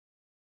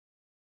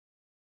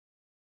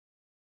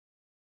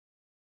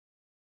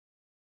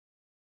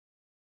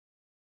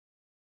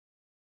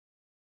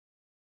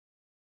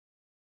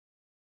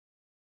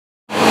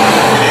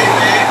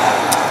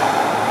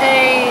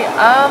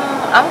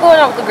I'm going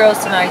out with the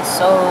girls tonight,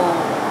 so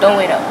don't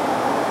wait up.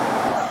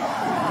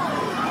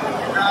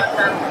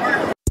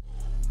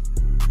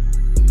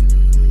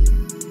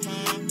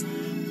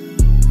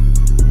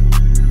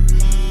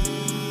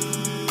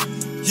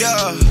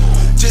 Yeah,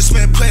 just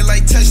went play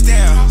like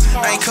touchdown.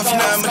 I ain't cuffing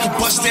now, make it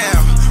bust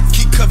down.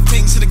 Keep cup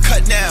things to the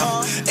cut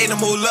now. Ain't no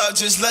more love,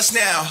 just lust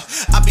now.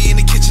 I be in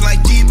the kitchen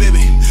like D,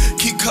 baby.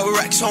 Keep cover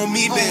racks on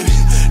me, baby.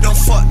 Don't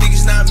fuck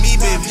niggas, not me,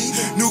 baby.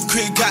 New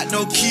crib, got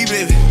no key,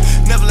 baby.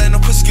 Never let no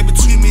pussy get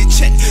between me and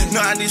check. No,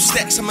 I need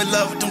stacks, I'm in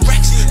love with them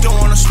racks. Don't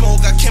wanna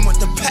smoke, I came with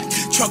the pack.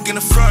 Trunk in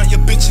the front,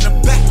 your bitch in the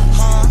back.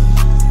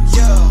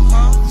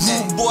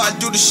 Rude boy, I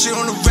do the shit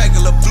on the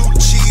regular. Blue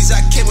cheese,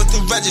 I came with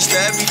the register.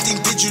 Everything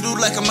digital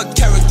like I'm a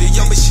character.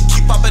 Yo, but she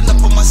keep popping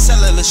up on my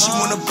cellular. She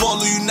wanna ball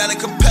you, not a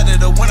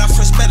competitor. When I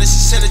first met her, she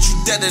said that you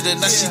deaded her.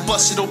 Now she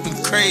busted open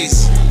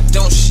crazy.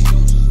 Don't she?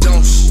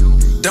 Don't she?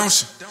 Don't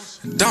she?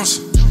 Don't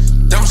she?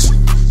 Don't she?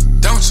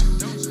 Don't she?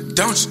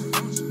 Don't she?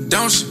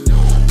 Don't she?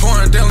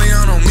 Pouring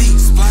Deleon on me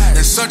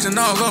and sucking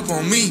all up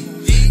on me.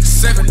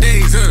 7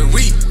 days of the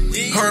week.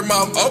 Her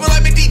mouth open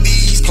like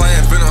BDDs.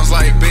 Playing villains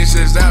like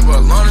bitches that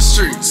belong on the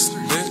streets.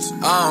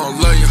 I don't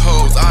love you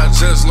hoes, I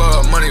just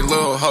love money,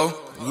 little hoe.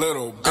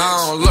 Little bitch.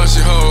 I don't love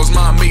you hoes,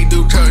 my me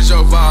do, cause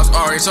your vibes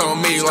already told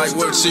me like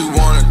what you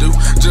wanna do.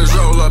 Just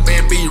roll up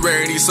and be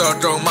ready, so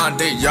throw my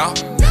dick, y'all.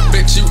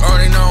 Bitch, you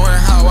already knowin'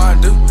 how I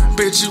do.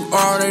 Bitch, you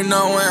already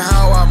knowin'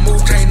 how I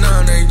move. Can't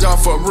none of y'all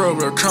for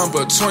real come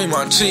between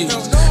my cheeks.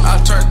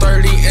 I turned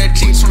 30 and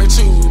keep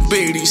 22,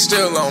 bitty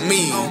still on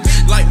me.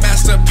 Like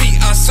Master P,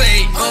 I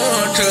say,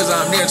 cause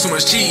I'm getting too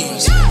much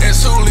cheese.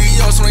 It's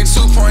Julio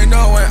 22.0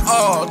 and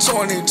all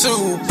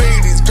 22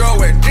 bitties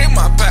growing in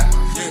my pack.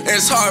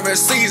 It's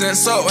harvest season,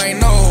 so ain't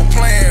no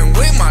playing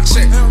with my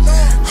chick.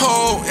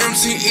 Whole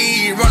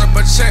MCE, run up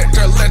a check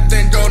to let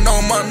them go,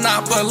 no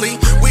monopoly.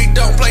 We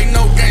don't play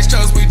no games,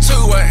 cause we two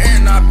are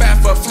in our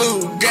bath for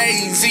flu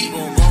gazy.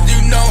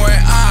 You know it,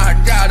 I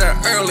got an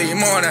early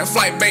morning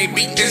flight,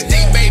 baby. It's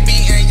deep,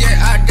 baby, and yeah,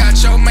 I got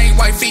your main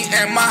wifey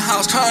in my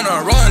house,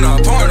 tryna run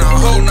up on a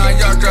whole New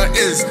Yorker.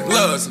 Is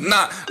love,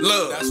 not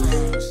love.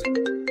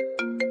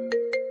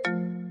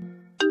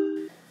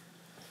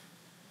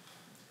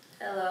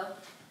 Hello.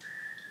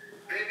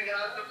 Baby,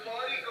 how's the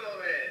party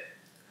going?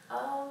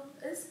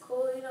 It's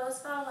cool. You know,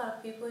 it's not a lot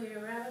of people here.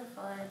 We're having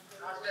fun.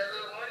 How's that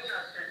little money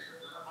I sent you?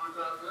 Am I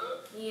good?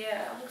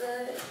 Yeah, I'm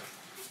good.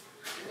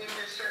 You need me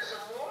to send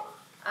some more?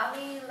 I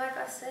mean, like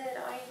I said,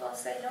 I ain't gonna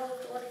say no.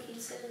 If you wanna keep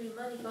sending me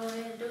money, go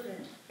ahead and do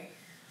that.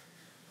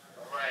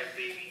 Alright,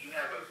 baby. You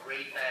have a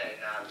great night.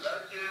 I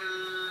love you.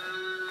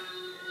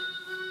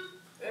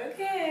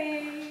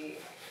 Okay.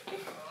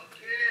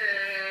 Okay.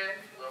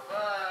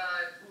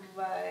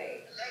 Bye-bye. Bye.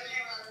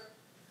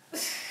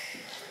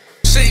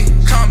 She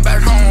come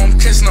back home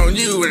kissing on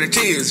you and the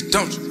kids,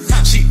 don't you?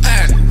 She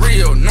act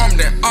real normal,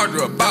 then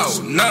argue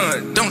about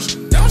none, don't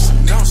you? Don't you?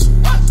 Don't you?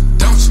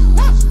 Don't you?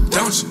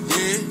 Don't you?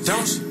 Yeah,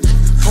 don't you?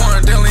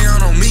 Pouring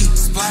Deleon on me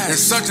and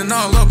sucking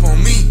all up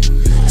on me.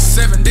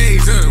 7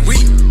 days of the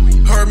week.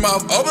 Her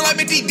mouth open like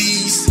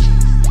BDDs.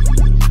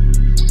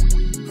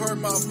 Her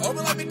mouth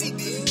open like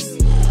BDDs.